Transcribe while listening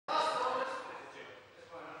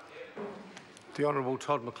The Honourable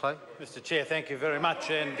Todd McClay. Mr Chair, thank you very much.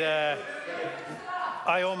 And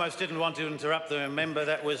I almost didn't want to interrupt the member.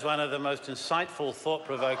 That was one of the most insightful,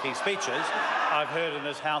 thought-provoking speeches I've heard in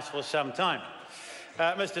this House for some time.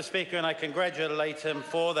 Mr Speaker, and I congratulate him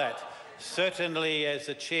for that. Certainly, as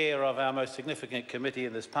the chair of our most significant committee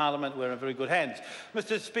in this parliament, we're in very good hands.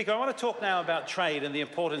 Mr Speaker, I want to talk now about trade and the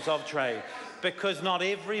importance of trade, because not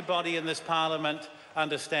everybody in this parliament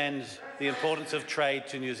understands the importance of trade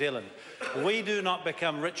to New Zealand. We do not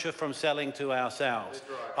become richer from selling to ourselves.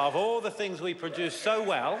 Of all the things we produce so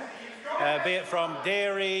well, be it from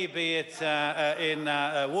dairy, be it in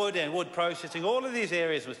wood and wood processing, all of these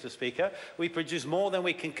areas, Mr Speaker, we produce more than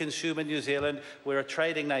we can consume in New Zealand. We're a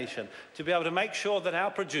trading nation. To be able to make sure that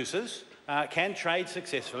our producers can trade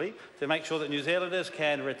successfully, to make sure that New Zealanders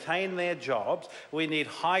can retain their jobs, we need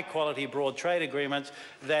high-quality broad trade agreements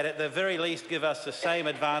that at the very least give us the same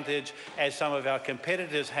advantage as some of our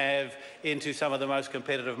competitors have into some of the most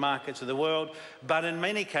competitive markets in the world, but in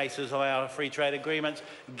many cases our free trade agreements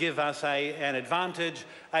give us an advantage,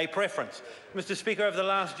 a preference. Mr Speaker, over the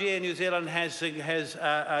last year New Zealand has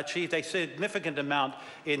achieved a significant amount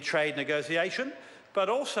in trade negotiation, but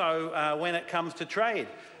also when it comes to trade.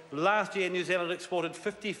 Last year, New Zealand exported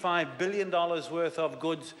 $55 billion worth of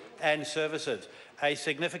goods and services, a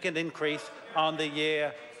significant increase on the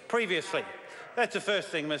year previously. That's the first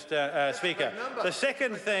thing, Mr Speaker. The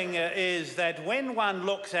second thing is that when one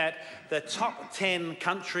looks at the top 10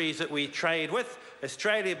 countries that we trade with,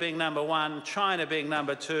 Australia being number 1, China being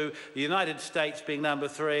number 2, the United States being number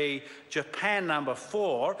 3, Japan number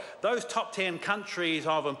 4, those top 10 countries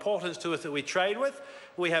of importance to us that we trade with,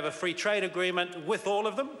 we have a free trade agreement with all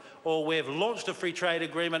of them, or we've launched a free trade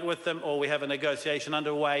agreement with them, or we have a negotiation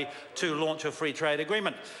underway to launch a free trade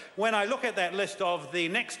agreement. When I look at that list of the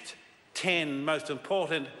next 10 most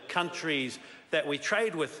important countries that we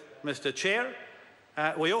trade with, Mr Chair,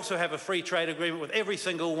 we also have a free trade agreement with every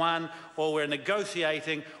single one, or we're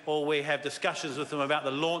negotiating, or we have discussions with them about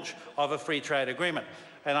the launch of a free trade agreement.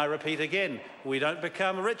 And I repeat again, we don't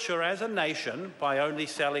become richer as a nation by only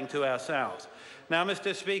selling to ourselves. Now,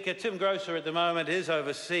 Mr Speaker, Tim Grosser at the moment is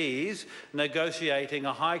overseas negotiating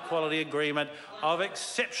a high-quality agreement of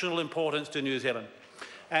exceptional importance to New Zealand.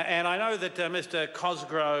 And I know that Mr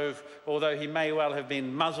Cosgrove, although he may well have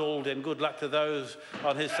been muzzled, and good luck to those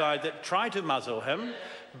on his side that try to muzzle him,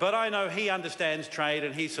 but I know he understands trade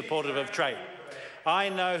and he's supportive of trade. I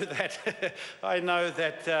know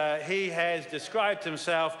that he has described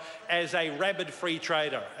himself as a rabid free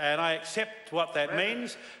trader, and I accept what that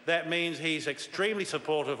means. That means he's extremely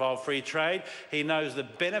supportive of free trade. He knows the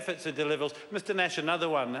benefits it delivers. Mr Nash, another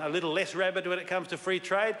one, a little less rabid when it comes to free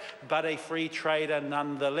trade, but a free trader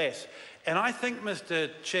nonetheless. And I think,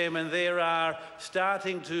 Mr Chairman, there are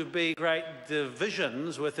starting to be great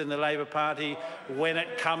divisions within the Labour Party when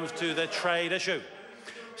it comes to the trade issue.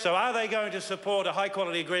 So are they going to support a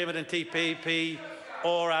high-quality agreement in TPP,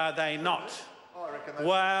 or are they not?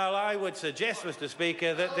 Well, I would suggest, Mr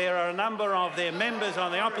Speaker, that there are a number of their members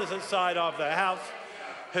on the opposite side of the House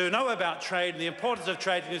who know about trade and the importance of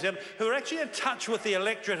trade in New Zealand, who are actually in touch with the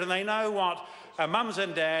electorate, and they know what mums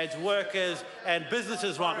and dads, workers and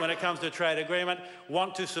businesses want when it comes to a trade agreement,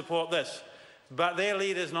 want to support this. But their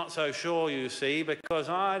leader's not so sure, you see, because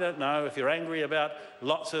I don't know, if you're angry about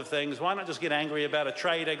lots of things, why not just get angry about a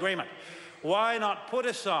trade agreement? Why not put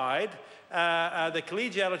aside the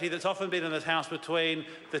collegiality that's often been in this House between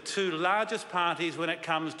the two largest parties when it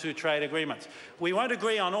comes to trade agreements? We won't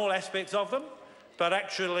agree on all aspects of them, but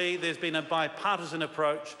actually there's been a bipartisan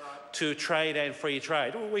approach to trade and free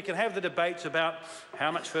trade. We can have the debates about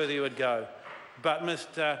how much further you would go. But,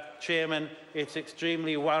 Mr Chairman, it's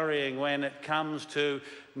extremely worrying when it comes to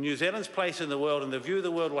New Zealand's place in the world and the view the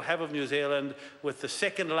world will have of New Zealand, with the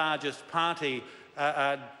second largest party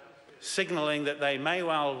signalling that they may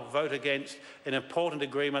well vote against an important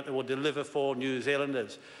agreement that will deliver for New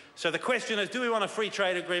Zealanders. So the question is, do we want a free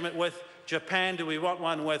trade agreement with Japan? Do we want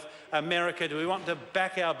one with America? Do we want to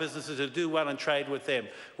back our businesses to do well and trade with them?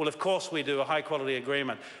 Well, of course we do, a high-quality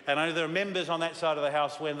agreement. And I know there are members on that side of the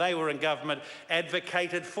House, when they were in government,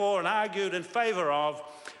 advocated for and argued in favour of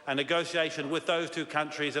a negotiation with those two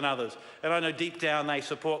countries and others. And I know deep down they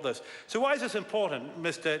support this. So why is this important,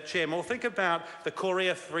 Mr Chairman? Well, think about the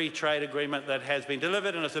Korea Free Trade Agreement that has been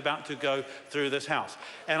delivered and is about to go through this House.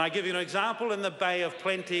 And I give you an example in the Bay of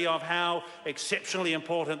Plenty of how exceptionally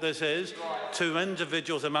important this is to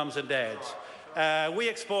individuals and mums and dads. We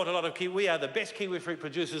export a lot of kiwi. We are the best kiwi fruit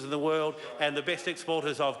producers in the world and the best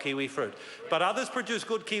exporters of kiwi fruit. But others produce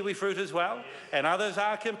good kiwi fruit as well, and others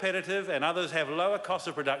are competitive, and others have lower costs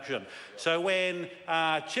of production. So when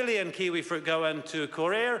Chilean kiwi fruit go into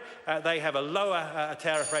Korea, they have a lower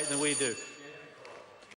tariff rate than we do.